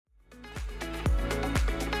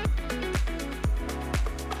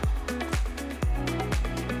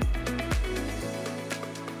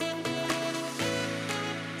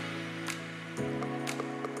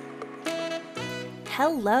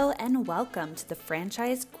Hello and welcome to the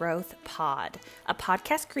Franchise Growth Pod, a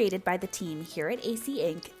podcast created by the team here at AC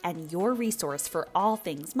Inc. and your resource for all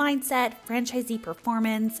things mindset, franchisee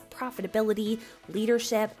performance, profitability,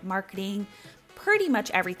 leadership, marketing, pretty much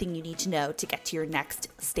everything you need to know to get to your next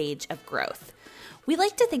stage of growth. We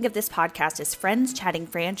like to think of this podcast as friends chatting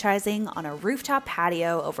franchising on a rooftop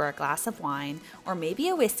patio over a glass of wine or maybe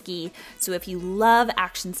a whiskey. So if you love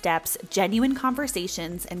action steps, genuine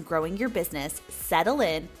conversations, and growing your business, settle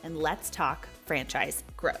in and let's talk franchise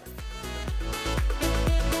growth.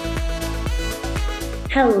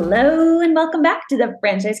 Hello and welcome back to the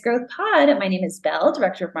Franchise Growth Pod. My name is Belle,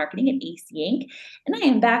 Director of Marketing at AC Inc. And I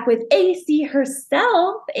am back with AC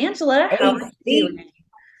herself, Angela. How are you doing?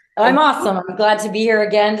 I'm awesome. I'm glad to be here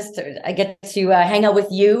again. I get to hang out with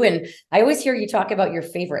you, and I always hear you talk about your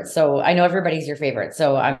favorites. So I know everybody's your favorite.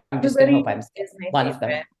 So I'm just going to hope I'm one of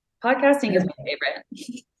them. Podcasting is my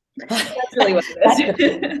favorite. That's really what it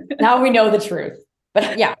is. Now we know the truth.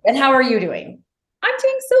 But yeah, and how are you doing? I'm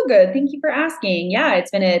doing so good. Thank you for asking. Yeah,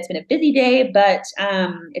 it's been a busy day, but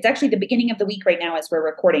it's actually the beginning of the week right now as we're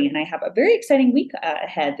recording, and I have a very exciting week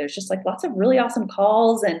ahead. There's just like lots of really awesome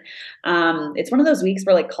calls, and it's one of those weeks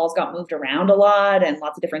where like calls got moved around a lot, and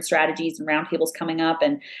lots of different strategies and roundtables coming up,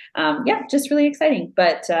 and yeah, just really exciting.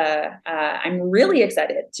 But I'm really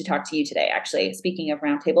excited to talk to you today. Actually, speaking of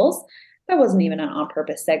roundtables. That wasn't even an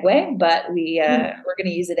on-purpose segue, but we're going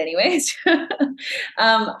to use it anyways.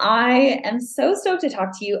 I am so stoked to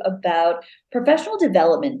talk to you about professional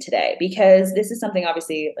development today, because this is something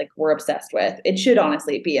obviously like we're obsessed with. It should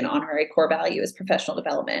honestly be an honorary core value is professional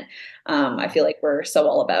development. I feel like we're so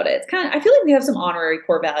all about it. I feel like we have some honorary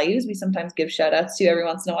core values we sometimes give shout outs to every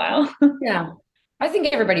once in a while. Yeah, I think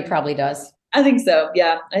everybody probably does. I think so.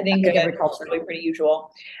 Yeah, I think it's probably pretty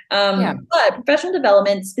usual. But professional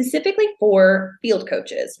development specifically for field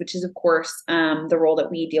coaches, which is, of course, the role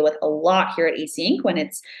that we deal with a lot here at AC Inc.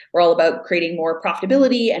 when we're all about creating more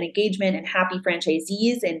profitability and engagement and happy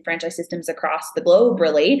franchisees in franchise systems across the globe,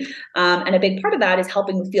 really. And a big part of that is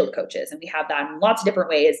helping with field coaches. And we have that in lots of different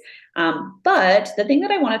ways. But the thing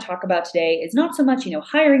that I want to talk about today is not so much,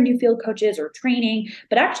 hiring new field coaches or training,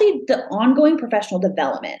 but actually the ongoing professional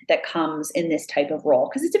development that comes in this type of role,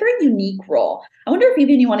 because it's a very unique role. I wonder if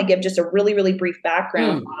even you want to give just a really, really brief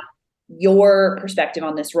background on your perspective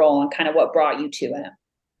on this role and kind of what brought you to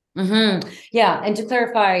it. Yeah. And to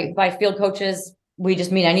clarify, by field coaches, we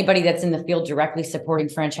just mean anybody that's in the field directly supporting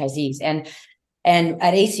franchisees. And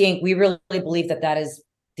at AC Inc., we really believe that is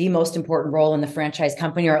the most important role in the franchise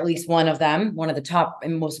company, or at least one of the top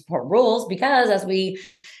and most important roles, because as we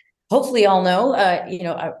hopefully all know,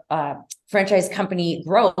 franchise company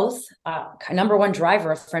growth, number one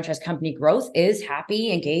driver of franchise company growth is happy,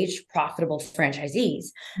 engaged, profitable franchisees.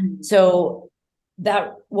 Mm-hmm. So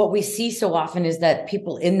that what we see so often is that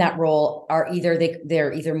people in that role are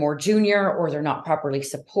they're either more junior, or they're not properly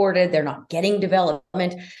supported, they're not getting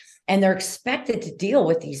development, and they're expected to deal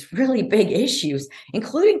with these really big issues,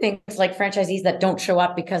 including things like franchisees that don't show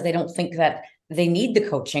up because they don't think that they need the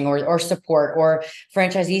coaching or support, or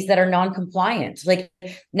franchisees that are non-compliant. Like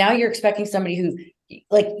now you're expecting somebody who,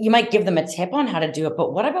 like, you might give them a tip on how to do it,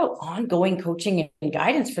 but what about ongoing coaching and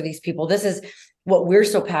guidance for these people? This is what we're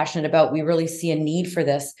so passionate about. We really see a need for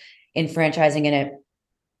this in franchising, and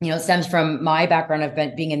it stems from my background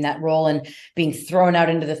of being in that role and being thrown out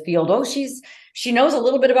into the field. Oh, she knows a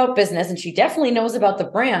little bit about business, and she definitely knows about the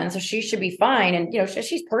brand, so she should be fine. And,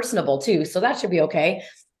 she's personable too, so that should be okay.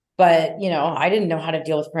 But, I didn't know how to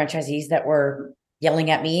deal with franchisees that were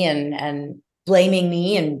yelling at me and blaming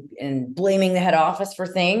me and blaming the head office for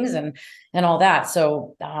things and all that.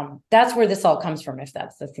 So that's where this all comes from, I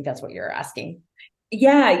think that's what you're asking.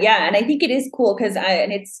 Yeah. And I think it is cool because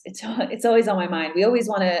it's always on my mind. We always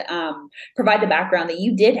want to provide the background that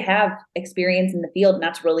you did have experience in the field. And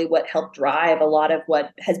that's really what helped drive a lot of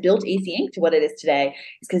what has built AC Inc. to what it is today,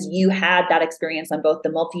 is because you had that experience on both the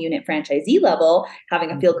multi-unit franchisee level, having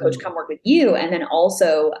a field coach come work with you, and then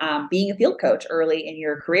also being a field coach early in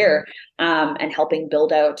your career and helping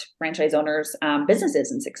build out franchise owners' businesses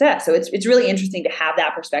and success. So it's really interesting to have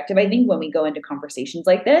that perspective, I think, when we go into conversations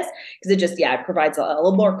like this, because it provides a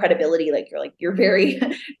little more credibility. You're very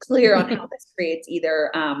clear on how this creates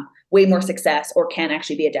either way more success or can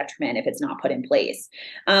actually be a detriment if it's not put in place.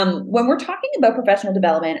 When we're talking about professional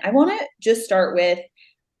development, I want to just start with,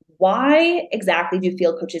 why exactly do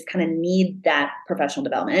field coaches kind of need that professional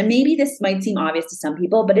development? And maybe this might seem obvious to some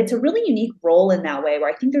people, but it's a really unique role in that way,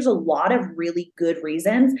 where I think there's a lot of really good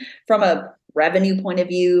reasons from a revenue point of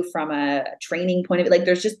view, from a training point of view. Like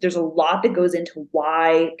there's a lot that goes into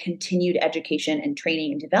why continued education and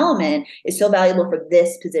training and development is so valuable for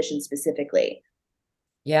this position specifically.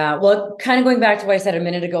 Yeah, well, kind of going back to what I said a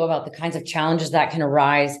minute ago about the kinds of challenges that can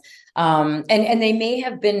arise. And they may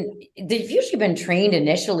have been, they've usually been trained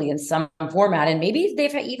initially in some format, and maybe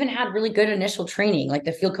they've even had really good initial training, like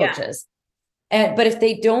the field Yeah. coaches. And but if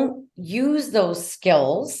they don't use those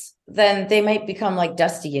skills, then they might become like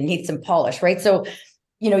dusty and need some polish, right? So,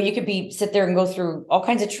 you could sit there and go through all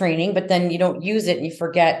kinds of training, but then you don't use it and you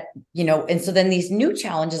forget, and so then these new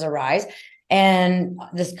challenges arise. And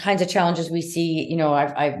this kinds of challenges we see,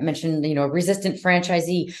 I've mentioned, resistant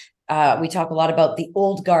franchisee. We talk a lot about the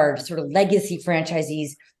old guard, sort of legacy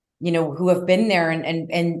franchisees, who have been there,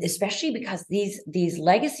 and especially because these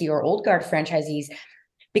legacy or old guard franchisees,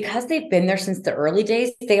 because they've been there since the early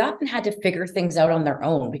days, they often had to figure things out on their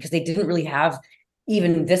own because they didn't really have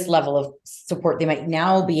even this level of support they might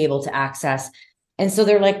now be able to access. And so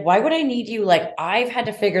they're like, why would I need you? Like, I've had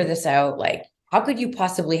to figure this out. Like, how could you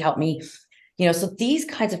possibly help me? So these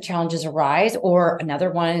kinds of challenges arise. Or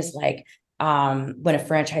another one is like, when a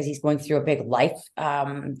franchisee is going through a big life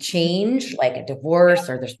change, like a divorce,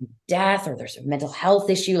 or there's death, or there's a mental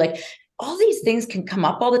health issue, like all these things can come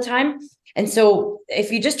up all the time. And so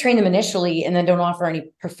if you just train them initially and then don't offer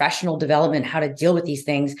any professional development how to deal with these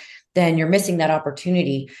things, then you're missing that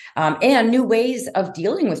opportunity. And new ways of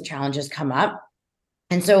dealing with challenges come up.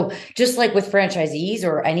 And so just like with franchisees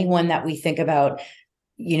or anyone that we think about,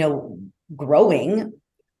 growing,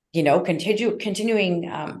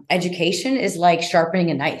 continuing education is like sharpening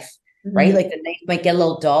a knife, right? Mhm. Like the knife might get a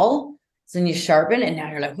little dull. So then you sharpen and now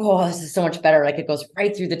you're like, oh, this is so much better. Like it goes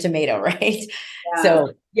right through the tomato, right? Yeah.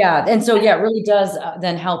 So yeah. And so, yeah, it really does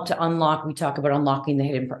then help to unlock, we talk about unlocking the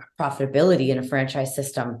hidden profitability in a franchise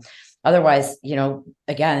system. Otherwise,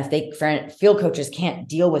 again, if field coaches can't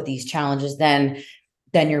deal with these challenges, then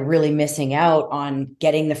you're really missing out on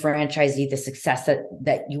getting the franchisee the success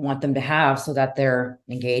that you want them to have so that they're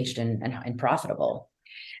engaged and profitable.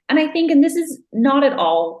 And I think, and this is not at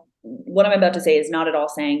all, what I'm about to say is not at all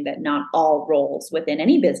saying that not all roles within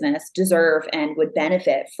any business deserve and would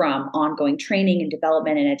benefit from ongoing training and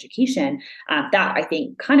development and education. That I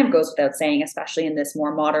think kind of goes without saying, especially in this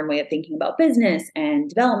more modern way of thinking about business and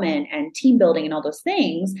development and team building and all those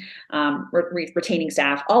things, retaining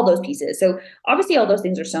staff, all those pieces. So obviously, all those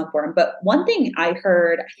things are so important. But one thing I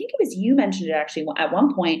heard, I think it was you mentioned it actually at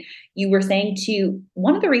one point, you were saying to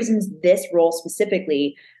one of the reasons this role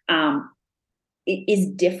specifically is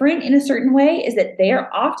different in a certain way is that they are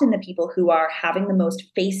often the people who are having the most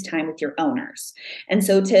face time with your owners. And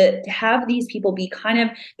so to have these people be kind of,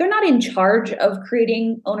 they're not in charge of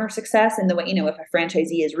creating owner success in the way, if a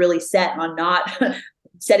franchisee is really set on not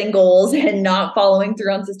setting goals and not following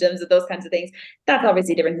through on systems and those kinds of things, that's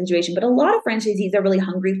obviously a different situation. But a lot of franchisees are really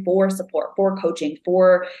hungry for support, for coaching,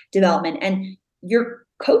 for development. And your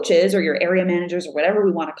coaches or your area managers or whatever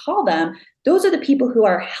we want to call them, those are the people who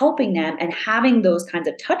are helping them and having those kinds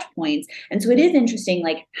of touch points. And so it is interesting,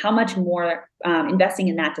 like how much more investing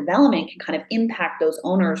in that development can kind of impact those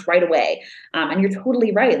owners right away. And you're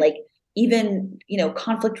totally right. Like even,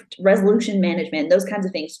 conflict resolution management, those kinds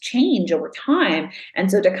of things change over time.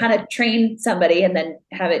 And so to kind of train somebody and then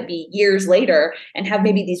have it be years later and have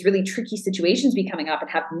maybe these really tricky situations be coming up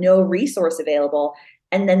and have no resource available,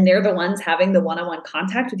 and then they're the ones having the one-on-one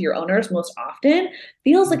contact with your owners most often,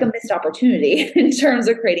 feels like a missed opportunity in terms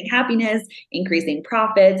of creating happiness, increasing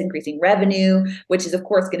profits, increasing revenue, which is of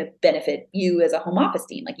course going to benefit you as a home office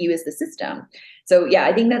team, like you as the system. So yeah,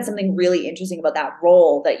 I think that's something really interesting about that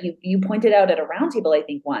role that you pointed out at a roundtable, I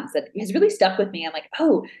think once, that has really stuck with me. I'm like,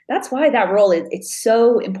 oh, that's why that role it's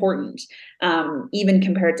so important, even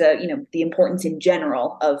compared to the importance in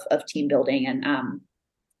general of team building and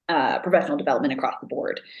professional development across the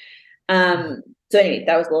board. So anyway,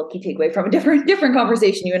 that was a little key takeaway from a different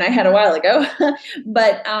conversation you and I had a while ago.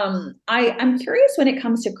 But I'm curious when it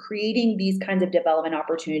comes to creating these kinds of development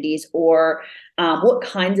opportunities, or what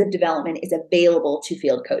kinds of development is available to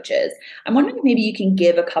field coaches. I'm wondering if maybe you can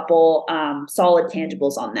give a couple solid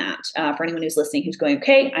tangibles on that for anyone who's listening, who's going,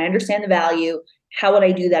 okay, I understand the value. How would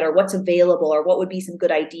I do that, or what's available, or what would be some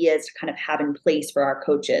good ideas to kind of have in place for our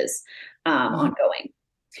coaches ongoing?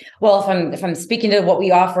 Well, if I'm speaking to what we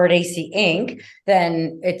offer at AC Inc.,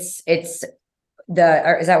 then is that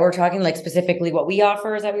what we're talking, like specifically what we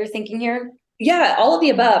offer? Is that what you're thinking here? Yeah, all of the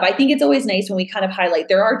above. I think it's always nice when we kind of highlight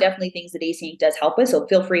there are definitely things that AC Inc. does help with. So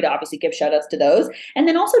feel free to obviously give shout outs to those. And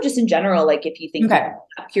then also just in general, like if you think Okay.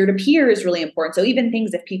 peer to peer is really important. So even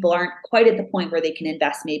things if people aren't quite at the point where they can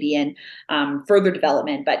invest maybe in further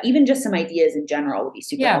development, but even just some ideas in general would be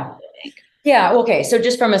super helpful, I think. Yeah. Okay. So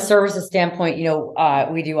just from a services standpoint,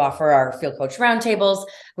 we do offer our field coach roundtables,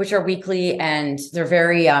 which are weekly, and they're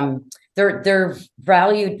very they're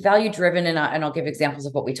value driven, and I'll give examples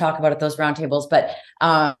of what we talk about at those roundtables. But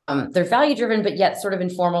they're value driven, but yet sort of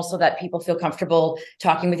informal, so that people feel comfortable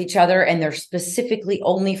talking with each other. And they're specifically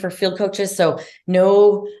only for field coaches, so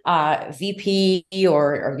no VP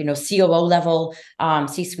or COO level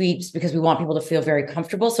C suites, because we want people to feel very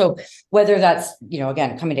comfortable. So whether that's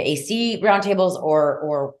again coming to AC roundtables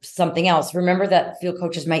or something else, remember that field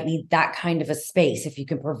coaches might need that kind of a space if you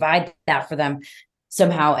can provide that for them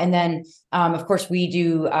somehow. And then, of course, we've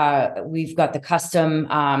got the custom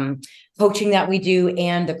coaching that we do,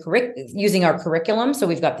 and using our curriculum. So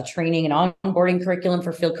we've got the training and onboarding curriculum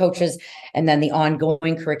for field coaches, and then the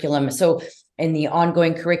ongoing curriculum. So in the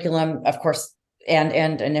ongoing curriculum, of course,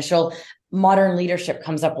 and initial, modern leadership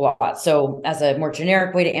comes up a lot. So as a more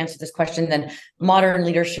generic way to answer this question, then modern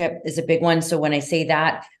leadership is a big one. So when I say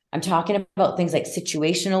that, I'm talking about things like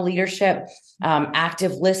situational leadership,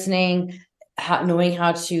 active listening, knowing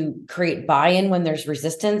how to create buy-in when there's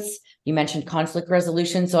resistance. You mentioned conflict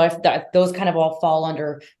resolution. So those kind of all fall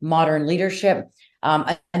under modern leadership.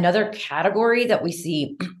 Another category that we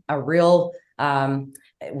see a real,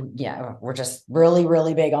 we're just really,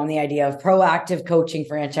 really big on the idea of proactive coaching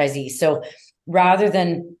franchisees. So rather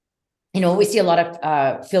than, we see a lot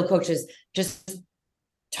of field coaches just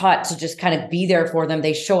taught to just kind of be there for them.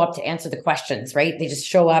 They show up to answer the questions, right? They just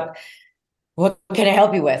show up. What can I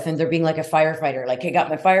help you with? And they're being like a firefighter, like, I got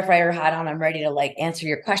my firefighter hat on, I'm ready to like answer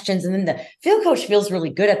your questions. And then the field coach feels really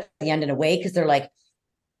good at the end in a way, because they're like,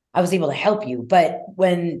 I was able to help you. But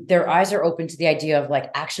when their eyes are open to the idea of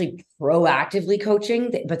like actually proactively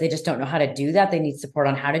coaching, but they just don't know how to do that, they need support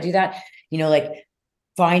on how to do that, like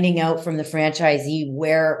finding out from the franchisee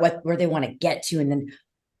where they want to get to, and then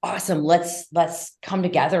awesome, let's come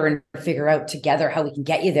together and figure out together how we can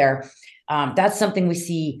get you there. That's something we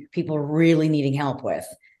see people really needing help with,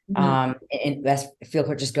 and as field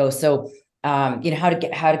coaches go. So, how to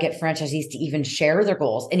get franchisees to even share their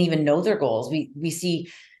goals and even know their goals. We see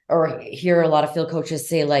or hear a lot of field coaches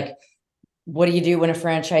say, like, what do you do when a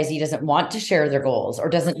franchisee doesn't want to share their goals or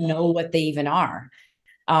doesn't know what they even are?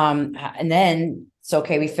 And then it's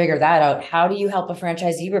okay, we figure that out. How do you help a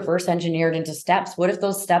franchisee reverse engineer it into steps? What if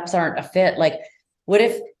those steps aren't a fit? Like, what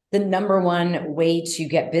if the number one way to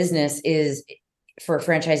get business is for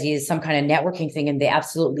franchisees some kind of networking thing and they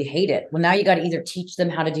absolutely hate it? Well, now you got to either teach them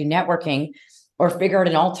how to do networking or figure out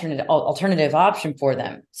an alternative option for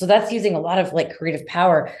them. So that's using a lot of like creative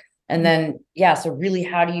power. And then, so really,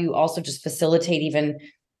 how do you also just facilitate even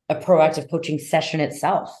a proactive coaching session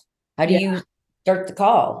itself? How do you start the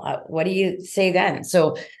call? What do you say then?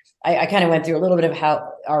 So I kind of went through a little bit of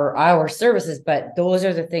how our services, but those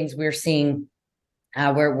are the things we're seeing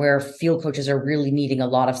where field coaches are really needing a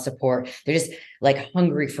lot of support. They're just like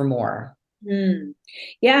hungry for more.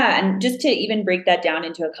 Yeah. And just to even break that down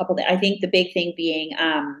into a couple, I think the big thing being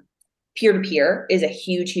peer-to-peer is a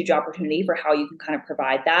huge, huge opportunity for how you can kind of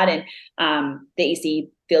provide that. And the AC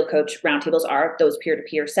field coach roundtables are those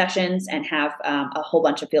peer-to-peer sessions and have a whole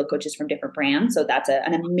bunch of field coaches from different brands. So that's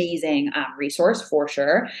an amazing resource for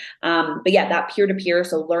sure. But yeah, that peer-to-peer,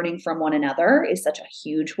 so learning from one another is such a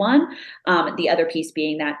huge one. The other piece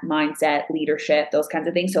being that mindset, leadership, those kinds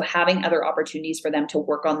of things. So having other opportunities for them to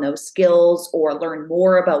work on those skills or learn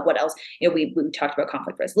more about what else, we talked about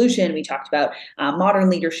conflict resolution. We talked about modern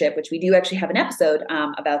leadership, which we do actually have an episode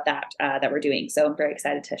about that we're doing. So I'm very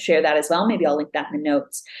excited to share that as well. Maybe I'll link that in the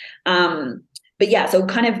notes. But yeah, so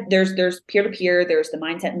kind of there's peer-to-peer, there's the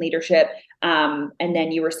mindset and leadership. And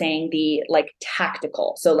then you were saying the like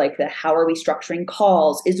tactical. So like how are we structuring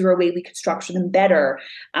calls? Is there a way we could structure them better?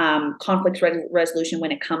 Conflict resolution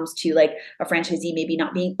when it comes to like a franchisee maybe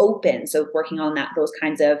not being open. So working on those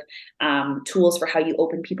kinds of tools for how you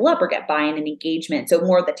open people up or get buy-in and engagement. So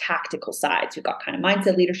more of the tactical side. So we've got kind of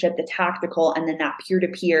mindset leadership, the tactical, and then that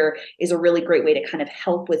peer-to-peer is a really great way to kind of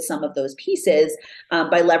help with some of those pieces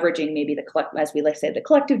by leveraging maybe as we like to say, the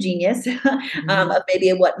collective genius of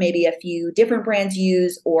maybe a few different brands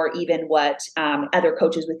use, or even what other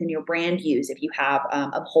coaches within your brand use. If you have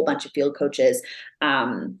a whole bunch of field coaches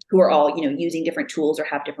who are all, using different tools or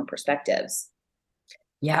have different perspectives.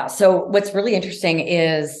 Yeah. So what's really interesting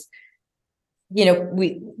is,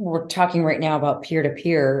 we're talking right now about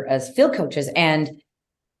peer-to-peer as field coaches, and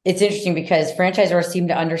it's interesting because franchisors seem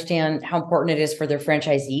to understand how important it is for their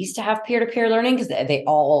franchisees to have peer-to-peer learning, because they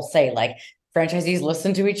all say like franchisees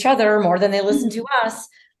listen to each other more than they listen to us.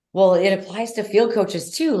 Well, it applies to field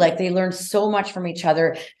coaches too. Like they learn so much from each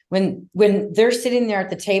other when they're sitting there at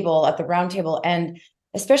the table, at the round table. And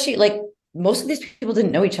especially like most of these people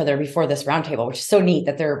didn't know each other before this round table, which is so neat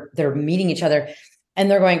that they're meeting each other. and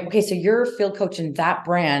they're going, okay, so you're a field coach in that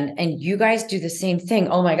brand and you guys do the same thing.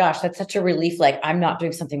 Oh my gosh, that's such a relief. Like, I'm not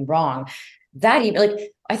doing something wrong. That even,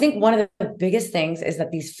 like, I think one of the biggest things is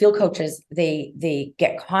that these field coaches, they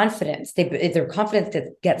get confidence. Their confidence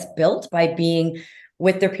that gets built by being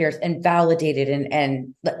with their peers and validated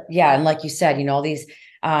and yeah. And like you said, all these,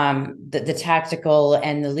 the tactical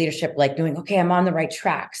and the leadership, like doing, okay, I'm on the right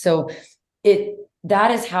track. So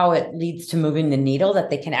that is how it leads to moving the needle, that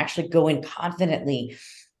they can actually go in confidently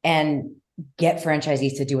and get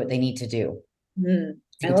franchisees to do what they need to do.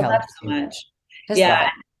 I love that so much. Just love Yeah.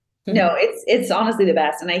 it. No, it's honestly the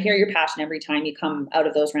best. And I hear your passion every time you come out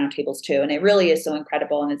of those roundtables too. And it really is so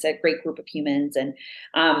incredible. And it's a great group of humans. And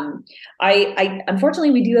I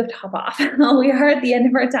unfortunately we do have to hop off. We are at the end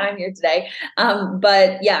of our time here today.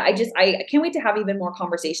 But yeah, I can't wait to have even more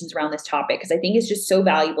conversations around this topic, because I think it's just so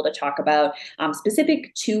valuable to talk about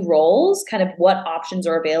specific to roles, kind of what options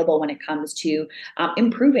are available when it comes to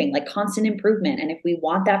improving, like constant improvement. And if we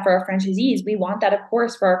want that for our franchisees, we want that, of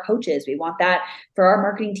course, for our coaches, we want that for our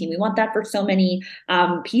marketing team. We want that for so many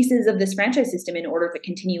pieces of this franchise system in order to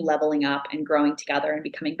continue leveling up and growing together and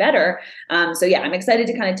becoming better. So yeah, I'm excited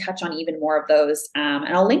to kind of touch on even more of those. And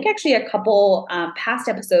I'll link actually a couple past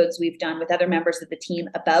episodes we've done with other members of the team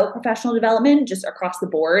about professional development just across the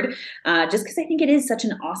board, just because I think it is such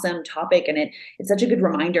an awesome topic, and it's such a good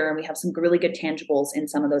reminder. And we have some really good tangibles in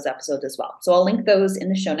some of those episodes as well. So I'll link those in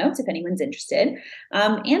the show notes if anyone's interested.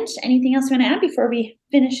 And anything else you want to add before we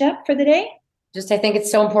finish up for the day? I think it's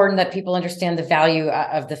so important that people understand the value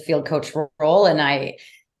of the field coach role. And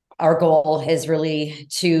our goal is really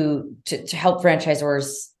to help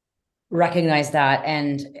franchisors recognize that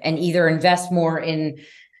and either invest more in,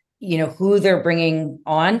 who they're bringing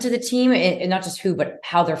on to the team, and not just who, but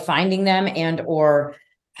how they're finding them and, or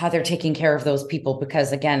how they're taking care of those people.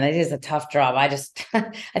 Because again, it is a tough job. I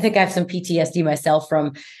think I have some PTSD myself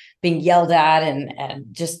from being yelled at and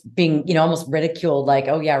just being, almost ridiculed, like,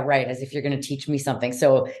 oh yeah, right, as if you're going to teach me something.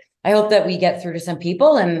 So I hope that we get through to some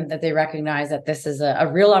people and that they recognize that this is a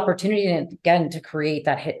real opportunity, and again, to create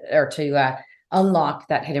that hit, or to unlock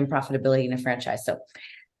that hidden profitability in a franchise. So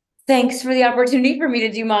thanks for the opportunity for me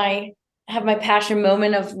to have my passion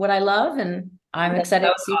moment of what I love. And I'm excited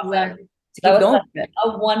to keep going.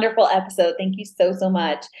 A wonderful episode. Thank you so, so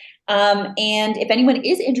much. And if anyone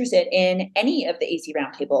is interested in any of the AC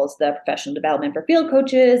roundtables, the professional development for field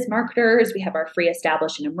coaches, marketers, we have our free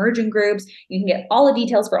established and emerging groups. You can get all the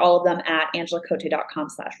details for all of them at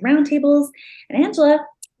angelacote.com/roundtables. And Angela,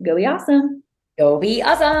 go be awesome. Go be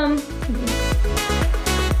awesome.